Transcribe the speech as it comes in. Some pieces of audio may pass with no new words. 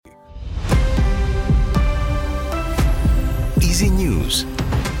Easy News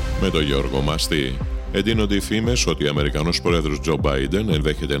με τον Γιώργο Μαστή. Εντείνονται οι φήμες ότι ο Αμερικανός πρόεδρος Τζο Μπάιντεν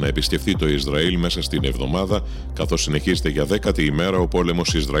ενδέχεται να επισκεφθεί το Ισραήλ μέσα στην εβδομάδα, καθώς συνεχίζεται για 10η ημέρα ο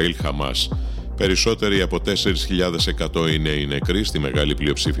πόλεμος Ισραήλ-Χαμάς. Περισσότεροι από 4.100 είναι οι νεκροί, στη μεγάλη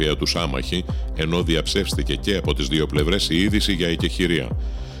πλειοψηφία τους άμαχοι, ενώ διαψεύστηκε και από τις δύο πλευρές η είδηση για εκεχηρία.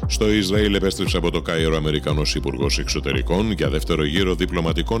 Στο Ισραήλ επέστρεψε από το Κάιρο Αμερικανός Υπουργός Εξωτερικών για δεύτερο γύρο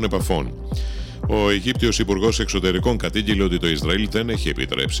διπλωματικών επαφών. Ο Αιγύπτιος Υπουργός Εξωτερικών κατήγγειλε ότι το Ισραήλ δεν έχει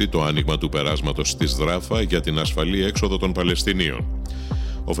επιτρέψει το άνοιγμα του περάσματος της Ράφα για την ασφαλή έξοδο των Παλαιστινίων.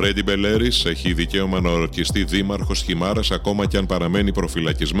 Ο Φρέντι Μπελέρης έχει δικαίωμα να ορκιστεί δήμαρχος Χιμάρας ακόμα και αν παραμένει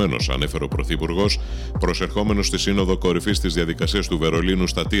προφυλακισμένος, ανέφερε ο Πρωθυπουργός, προσερχόμενος στη Σύνοδο Κορυφής της διαδικασίας του Βερολίνου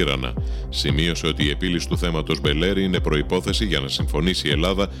στα Τύρανα. Σημείωσε ότι η επίλυση του θέματος Μπελέρη είναι προϋπόθεση για να συμφωνήσει η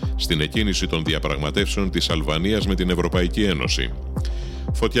Ελλάδα στην εκκίνηση των διαπραγματεύσεων της Αλβανίας με την Ευρωπαϊκή Ένωση.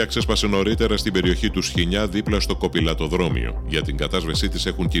 Φωτιά ξέσπασε νωρίτερα στην περιοχή του Σχοινιά δίπλα στο κοπηλατοδρόμιο. Για την κατάσβεσή της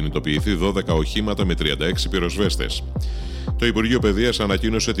έχουν κινητοποιηθεί 12 οχήματα με 36 πυροσβέστες. Το Υπουργείο Παιδείας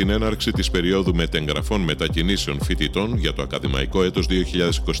ανακοίνωσε την έναρξη της περίοδου μετεγγραφών μετακινήσεων φοιτητών για το ακαδημαϊκό έτος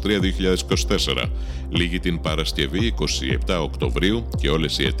 2023-2024. Λήγει την Παρασκευή 27 Οκτωβρίου και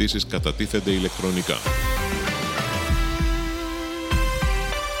όλες οι αιτήσεις κατατίθενται ηλεκτρονικά.